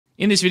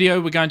In this video,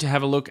 we're going to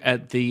have a look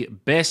at the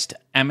best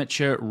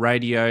amateur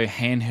radio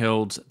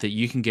handhelds that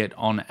you can get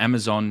on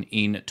Amazon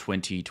in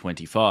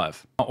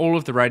 2025. All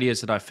of the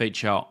radios that I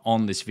feature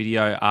on this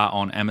video are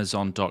on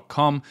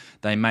Amazon.com.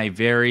 They may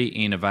vary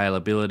in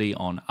availability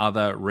on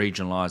other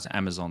regionalized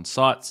Amazon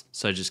sites,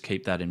 so just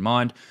keep that in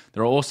mind.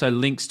 There are also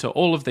links to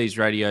all of these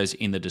radios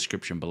in the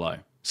description below.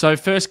 So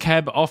first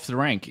cab off the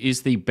rank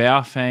is the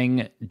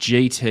Baofeng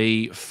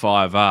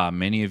GT5R.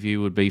 Many of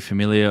you would be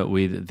familiar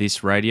with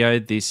this radio.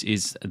 This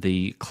is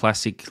the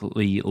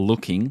classically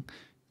looking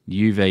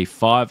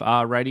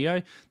UV5R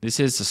radio. This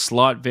is a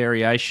slight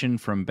variation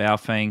from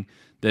Baofeng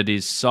that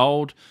is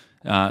sold.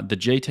 The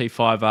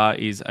GT5R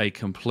is a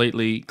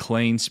completely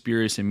clean,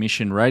 spurious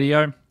emission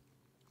radio.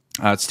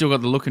 It's still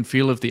got the look and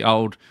feel of the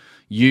old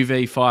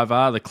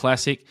UV5R, the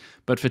classic,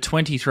 but for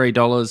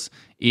 $23,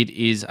 it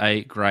is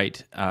a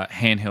great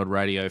handheld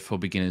radio for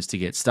beginners to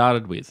get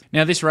started with.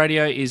 Now, this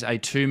radio is a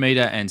 2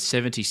 meter and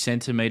 70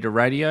 centimeter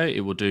radio.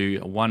 It will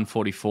do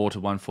 144 to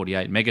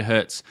 148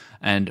 megahertz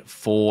and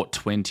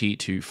 420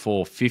 to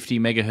 450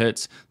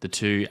 megahertz, the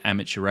two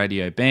amateur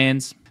radio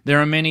bands.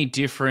 There are many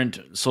different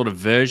sort of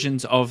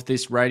versions of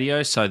this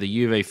radio. So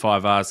the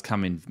UV5Rs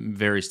come in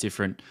various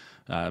different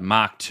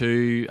Mark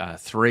II,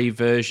 3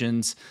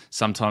 versions.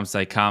 Sometimes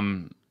they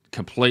come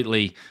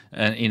completely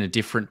in a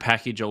different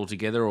package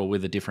altogether or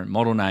with a different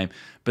model name.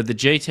 But the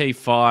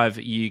GT5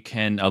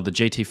 the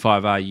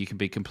GT5R, you can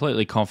be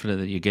completely confident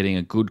that you're getting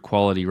a good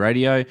quality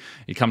radio.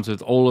 It comes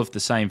with all of the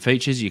same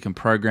features. You can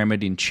program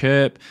it in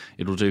chirp.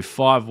 It'll do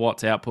 5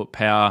 watts output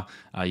power.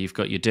 You've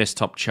got your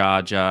desktop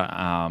charger.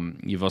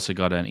 You've also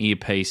got an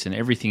earpiece and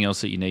everything else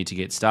that you need to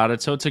get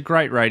started. So it's a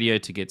great radio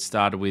to get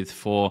started with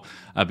for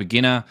a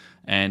beginner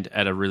and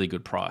at a really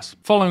good price.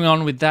 Following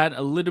on with that,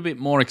 a little bit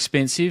more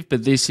expensive,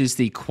 but this is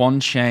the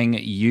Quanchang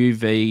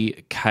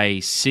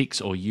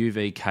UV-K6 or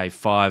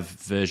UV-K5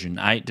 version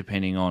 8,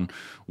 depending on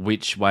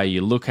which way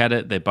you look at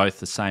it. They're both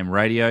the same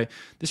radio.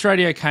 This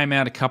radio came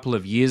out a couple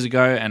of years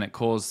ago and it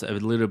caused a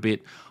little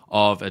bit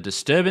of a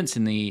disturbance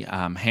in the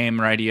ham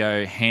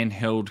radio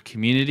handheld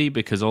community,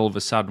 because all of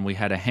a sudden we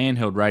had a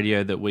handheld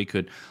radio that we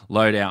could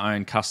load our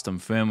own custom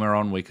firmware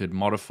on. We could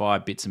modify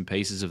bits and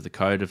pieces of the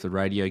code of the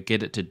radio,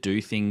 get it to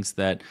do things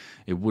that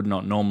it would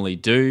not normally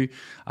do.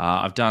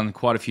 I've done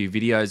quite a few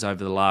videos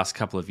over the last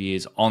couple of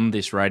years on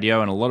this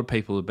radio, and a lot of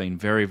people have been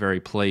very, very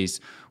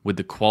pleased with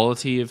the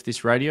quality of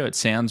this radio. It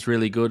sounds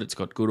really good. It's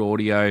got good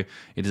audio.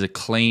 It is a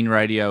clean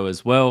radio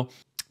as well.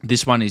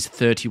 This one is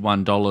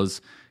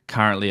 $31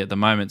 currently at the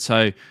moment.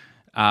 So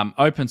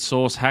open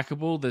source,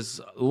 hackable.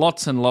 There's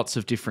lots and lots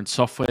of different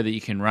software that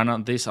you can run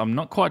on this. I'm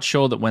not quite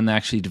sure that when they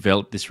actually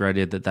developed this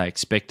radio that they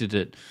expected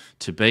it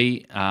to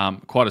be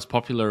quite as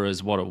popular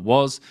as what it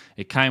was.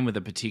 It came with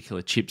a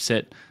particular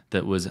chipset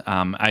that was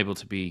able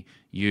to be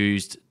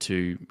used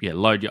to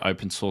load your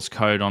open source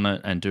code on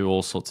it and do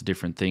all sorts of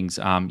different things.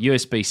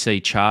 USB-C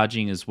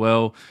charging as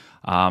well.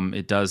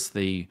 It does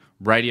the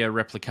radio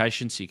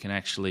replication, so you can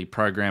actually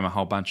program a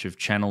whole bunch of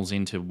channels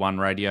into one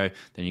radio,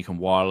 then you can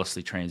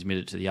wirelessly transmit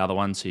it to the other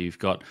one, so you've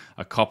got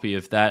a copy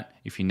of that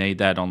if you need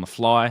that on the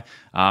fly.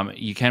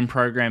 You can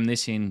program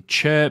this in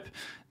chirp.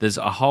 There's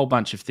a whole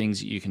bunch of things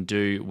that you can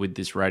do with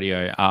this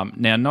radio.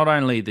 Now, not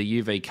only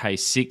the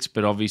UV-K6,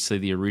 but obviously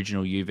the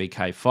original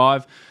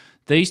UV-K5.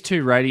 These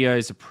two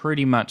radios are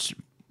pretty much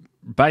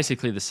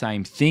basically the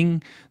same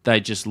thing. They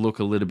just look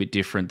a little bit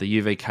different.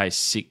 The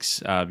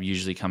UV-K6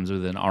 usually comes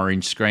with an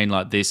orange screen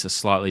like this, a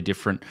slightly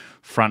different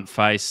front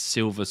face,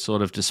 silver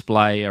sort of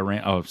display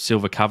around, or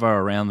silver cover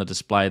around the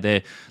display there.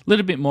 A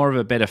little bit more of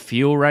a better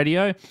feel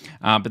radio.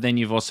 But then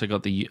you've also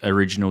got the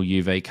original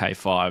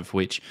UV-K5,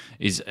 which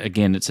is,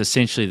 again, it's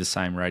essentially the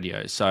same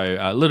radio. So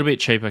a little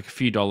bit cheaper, a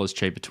few dollars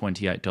cheaper,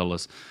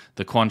 $28.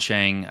 The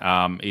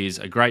Quanchang is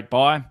a great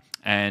buy,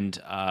 and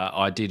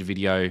I did a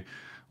video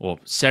or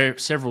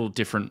several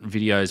different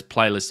videos,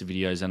 playlist of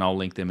videos, and I'll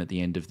link them at the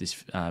end of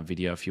this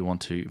video if you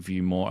want to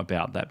view more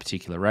about that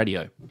particular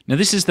radio. Now,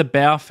 this is the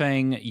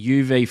Baofeng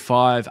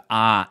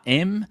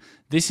UV5RM.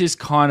 This is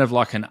kind of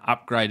like an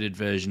upgraded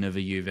version of a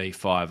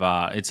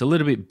UV5R. It's a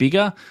little bit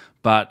bigger,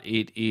 but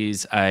it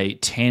is a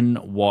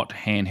 10-watt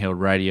handheld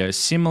radio,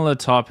 similar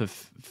type of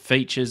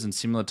features and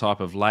similar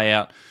type of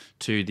layout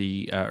to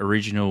the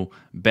original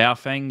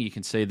Baofeng. You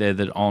can see there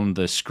that on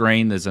the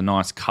screen there's a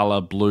nice color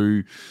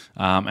blue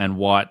and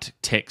white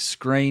text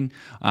screen.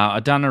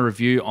 I've done a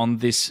review on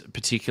this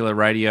particular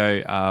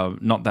radio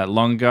not that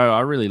long ago. I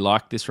really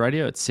like this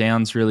radio. It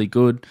sounds really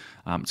good.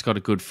 It's got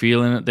a good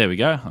feel in it. There we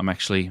go. I'm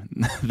actually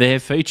there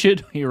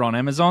featured here on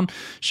Amazon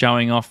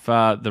showing off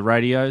the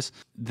radios.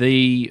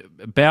 The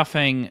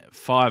Baofeng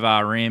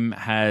 5RM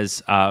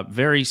has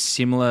very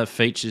similar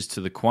features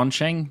to the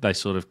Quanchang. They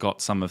sort of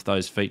got some of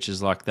those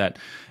features like that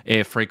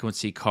air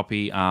frequency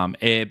copy,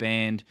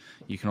 airband.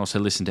 You can also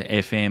listen to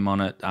FM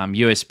on it.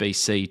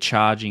 USB-C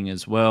charging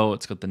as well.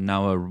 It's got the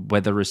NOAA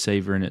weather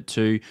receiver in it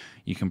too.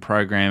 You can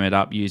program it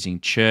up using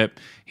Chirp.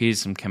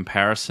 Here's some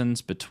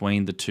comparisons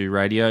between the two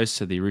radios.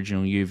 So the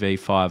original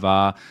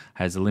UV5R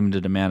has a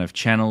limited amount of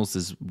channels.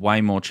 There's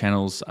way more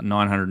channels,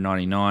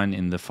 999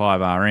 in the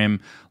 5RM,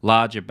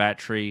 larger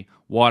battery,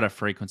 wider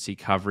frequency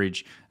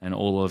coverage, and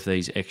all of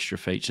these extra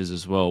features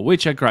as well,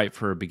 which are great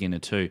for a beginner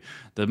too.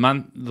 The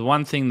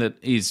one thing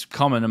that is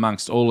common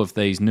amongst all of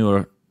these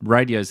newer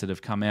radios that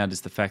have come out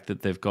is the fact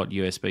that they've got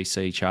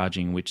USB-C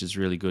charging, which is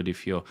really good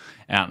if you're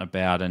out and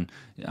about, and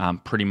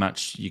pretty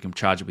much you can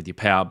charge it with your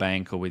power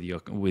bank or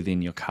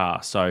within your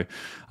car. So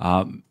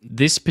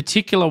this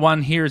particular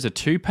one here is a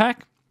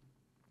 2-pack,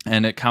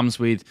 and it comes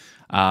with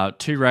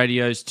 2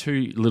 radios,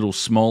 2 little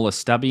smaller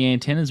stubby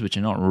antennas, which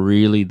are not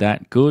really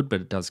that good,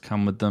 but it does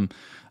come with them.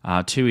 2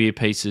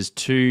 earpieces,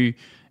 2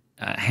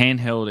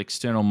 handheld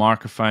external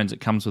microphones. It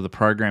comes with a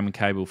programming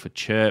cable for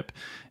Chirp.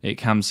 It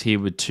comes here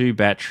with 2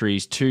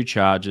 batteries, 2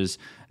 chargers,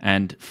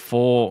 and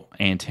 4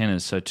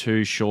 antennas. So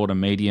 2 shorter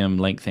medium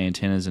length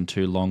antennas and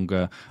 2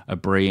 longer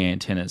Abri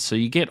antennas. So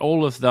you get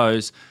all of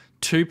those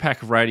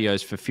 2-pack of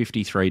radios for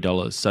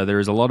 $53. So there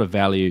is a lot of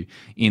value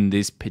in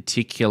this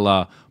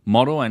particular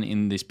model and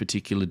in this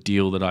particular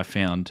deal that I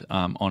found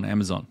on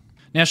Amazon.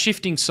 Now,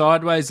 shifting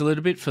sideways a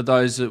little bit for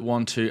those that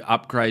want to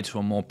upgrade to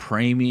a more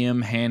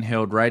premium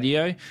handheld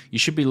radio, you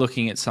should be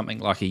looking at something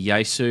like a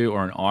Yaesu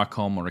or an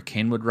ICOM or a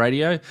Kenwood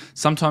radio.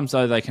 Sometimes,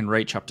 though, they can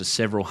reach up to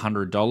several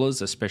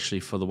 $100s, especially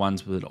for the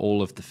ones with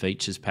all of the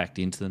features packed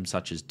into them,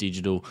 such as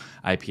digital,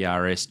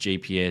 APRS,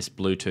 GPS,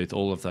 Bluetooth,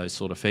 all of those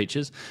sort of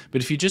features.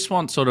 But if you just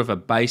want sort of a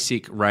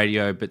basic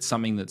radio, but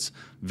something that's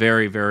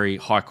very, very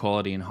high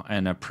quality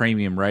and a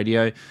premium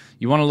radio,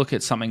 you want to look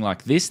at something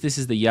like this. This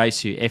is the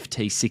Yaesu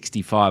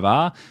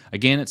FT65R.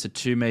 Again, it's a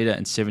 2 meter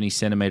and 70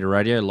 centimeter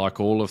radio, like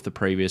all of the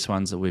previous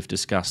ones that we've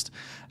discussed.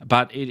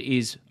 But it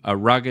is a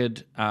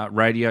rugged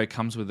radio,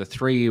 comes with a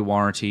 3-year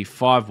warranty,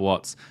 5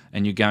 watts,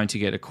 and you're going to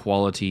get a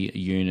quality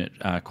unit,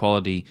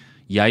 quality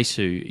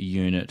Yaesu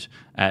unit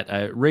at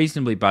a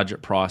reasonably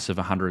budget price of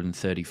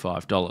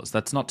 $135.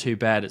 That's not too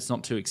bad. It's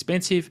not too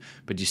expensive,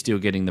 but you're still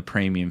getting the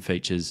premium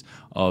features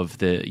of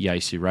the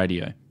Yaesu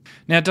radio.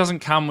 Now, it doesn't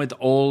come with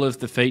all of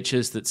the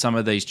features that some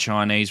of these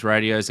Chinese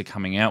radios are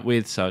coming out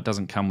with. So it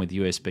doesn't come with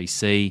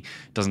USB-C,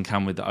 it doesn't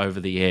come with the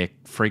over-the-air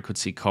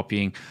frequency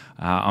copying.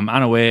 I'm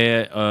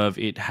unaware of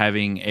it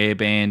having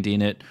airband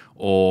in it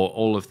or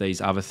all of these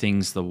other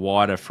things, the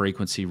wider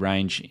frequency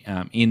range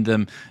in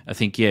them. I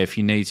think, yeah, if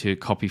you need to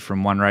copy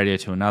from one radio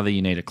to another,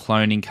 you need a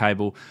cloning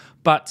cable.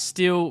 But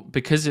still,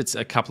 because it's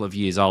a couple of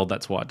years old,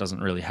 that's why it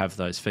doesn't really have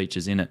those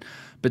features in it.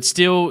 But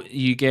still,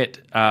 you get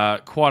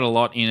quite a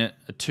lot in it.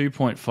 A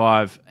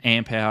 2.5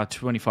 amp hour,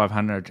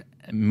 2500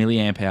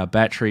 milliamp hour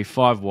battery,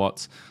 5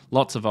 watts,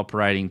 lots of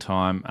operating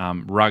time,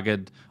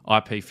 rugged,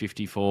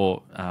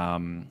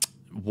 IP54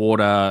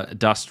 water,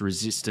 dust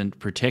resistant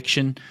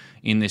protection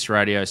in this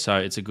radio. So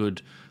it's a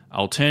good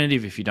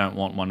alternative if you don't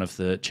want one of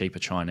the cheaper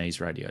Chinese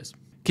radios.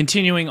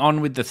 Continuing on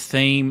with the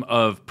theme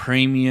of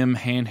premium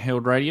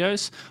handheld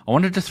radios, I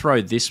wanted to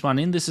throw this one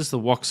in. This is the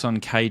Waxon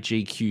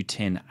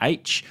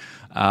KGQ10H.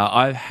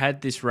 I've had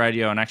this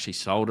radio and actually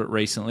sold it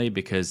recently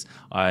because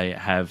I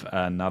have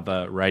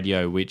another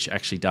radio which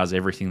actually does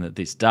everything that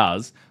this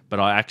does,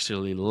 but I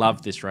actually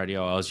love this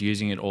radio. I was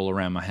using it all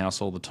around my house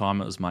all the time.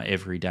 It was my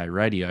everyday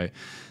radio.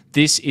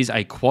 This is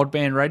a quad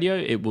band radio.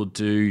 It will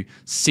do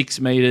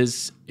 6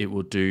 meters, it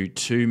will do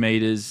 2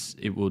 meters,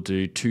 it will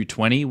do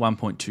 220,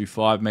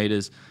 1.25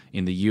 meters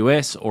in the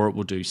US, or it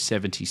will do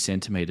 70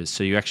 centimeters.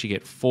 So you actually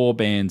get 4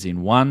 bands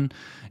in one.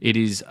 It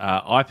is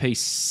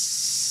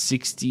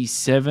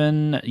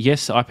IP67,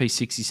 yes,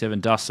 IP67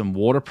 dust and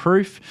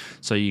waterproof,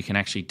 so you can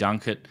actually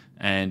dunk it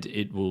and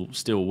it will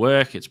still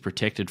work. It's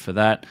protected for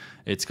that.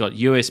 It's got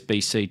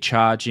USB-C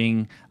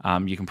charging.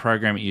 You can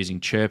program it using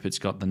Chirp. It's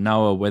got the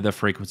NOAA weather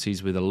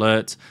frequencies with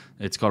alerts.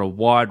 It's got a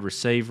wide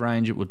receive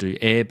range. It will do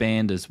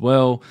airband as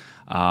well.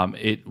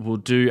 It will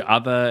do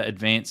other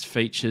advanced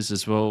features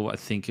as well. I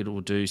think it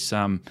will do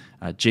some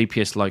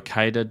GPS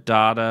locator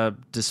data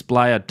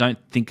display. I don't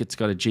think it's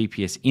got a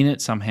GPS in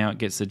it. Somehow it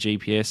gets the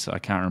GPS. I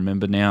can't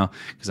remember now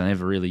because I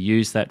never really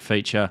used that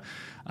feature.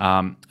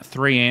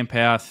 3 amp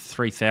hour,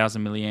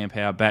 3000 milliamp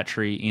hour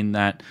battery in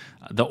that.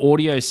 The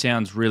audio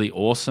sounds really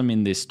awesome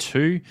in this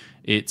too.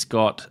 It's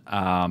got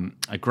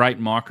a great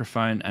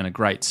microphone and a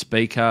great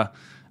speaker.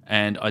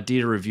 And I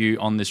did a review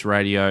on this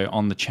radio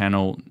on the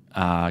channel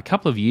a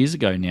couple of years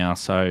ago now,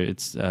 so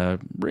it's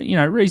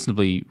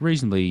reasonably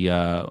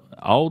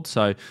old.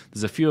 So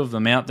there's a few of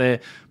them out there,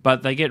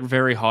 but they get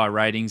very high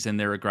ratings and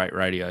they're a great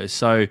radio.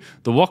 So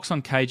the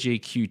Waxon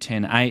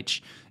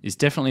KGQ10H is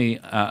definitely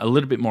a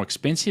little bit more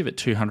expensive at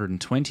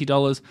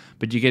 $220,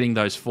 but you're getting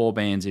those 4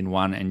 bands in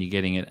one, and you're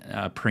getting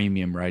a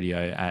premium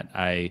radio at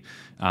a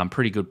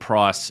pretty good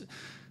price.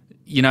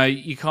 You know,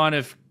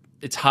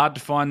 it's hard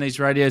to find these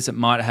radios that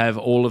might have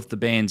all of the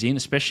bands in,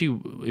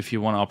 especially if you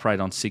want to operate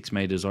on 6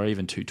 meters or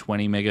even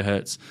 220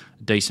 megahertz.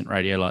 A decent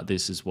radio like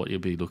this is what you'll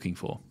be looking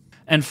for.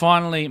 And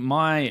finally,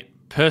 my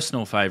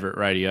personal favorite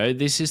radio.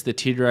 This is the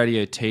TID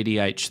Radio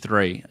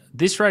TDH3.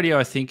 This radio,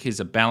 I think, is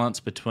a balance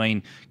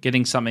between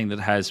getting something that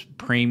has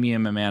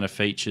premium amount of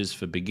features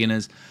for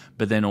beginners,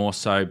 but then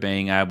also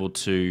being able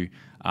to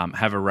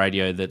have a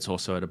radio that's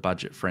also at a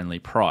budget-friendly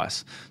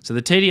price. So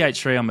the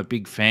TDH3 I'm a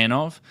big fan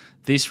of.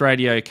 This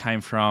radio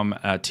came from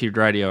TID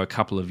Radio a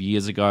couple of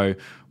years ago.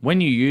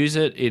 When you use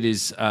it,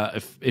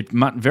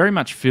 very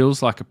much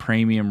feels like a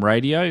premium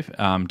radio,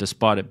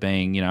 despite it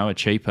being, a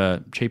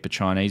cheaper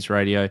Chinese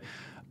radio.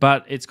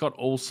 But it's got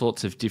all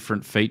sorts of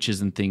different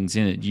features and things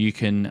in it. You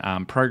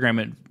can program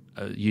it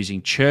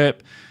using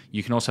Chirp.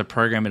 You can also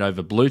program it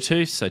over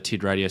Bluetooth. So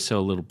TID Radio sell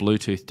a little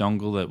Bluetooth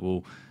dongle that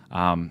will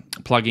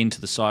plug into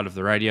the side of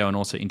the radio and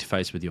also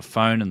interface with your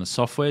phone and the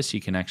software, so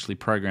you can actually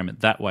program it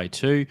that way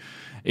too.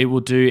 It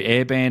will do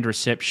airband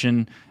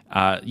reception,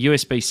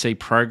 USB-C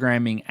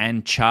programming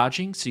and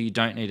charging, so you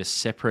don't need a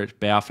separate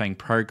Baofeng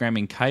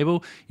programming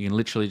cable. You can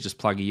literally just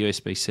plug a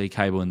USB-C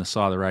cable in the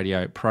side of the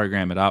radio,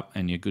 program it up,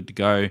 and you're good to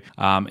go.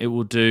 It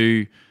will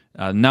do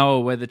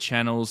NOAA weather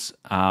channels,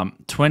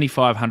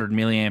 2500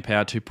 milliamp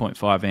hour,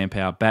 2.5 amp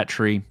hour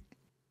battery.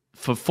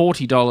 For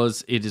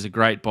 $40, it is a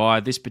great buy.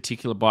 This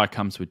particular buy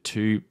comes with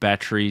 2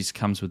 batteries,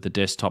 comes with the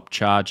desktop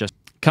charger,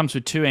 comes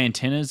with 2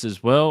 antennas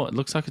as well. It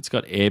looks like it's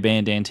got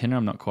airband antenna.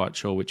 I'm not quite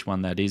sure which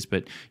one that is,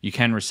 but you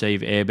can receive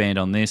airband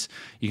on this.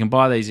 You can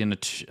buy these in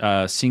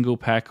a single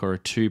pack or a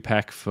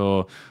 2-pack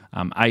for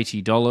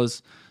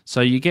 $80. So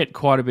you get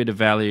quite a bit of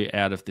value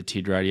out of the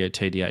TID Radio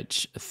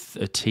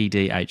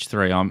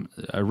TDH3. I'm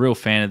a real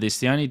fan of this.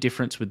 The only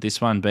difference with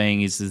this one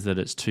being is that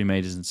it's 2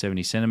 meters and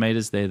 70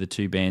 centimeters. They're the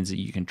 2 bands that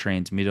you can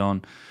transmit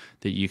on,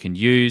 that you can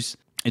use.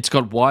 It's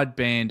got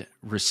wideband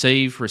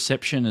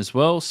reception as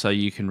well, so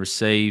you can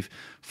receive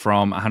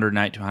from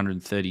 108 to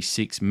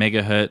 136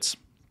 megahertz.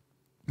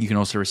 You can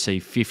also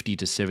receive 50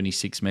 to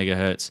 76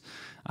 megahertz,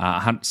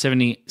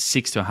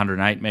 76 to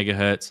 108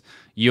 megahertz.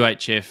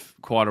 UHF,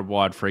 quite a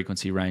wide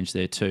frequency range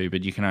there too,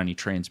 but you can only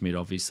transmit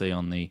obviously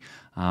on the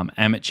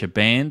amateur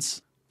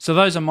bands. So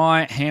those are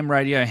my ham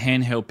radio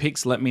handheld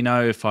picks. Let me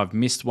know if I've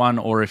missed one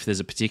or if there's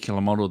a particular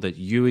model that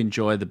you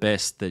enjoy the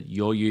best that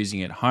you're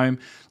using at home.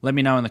 Let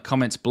me know in the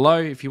comments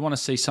below. If you want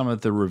to see some of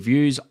the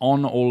reviews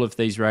on all of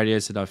these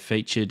radios that I've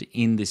featured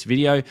in this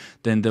video,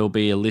 then there'll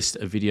be a list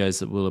of videos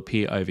that will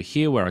appear over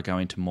here where I go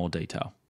into more detail.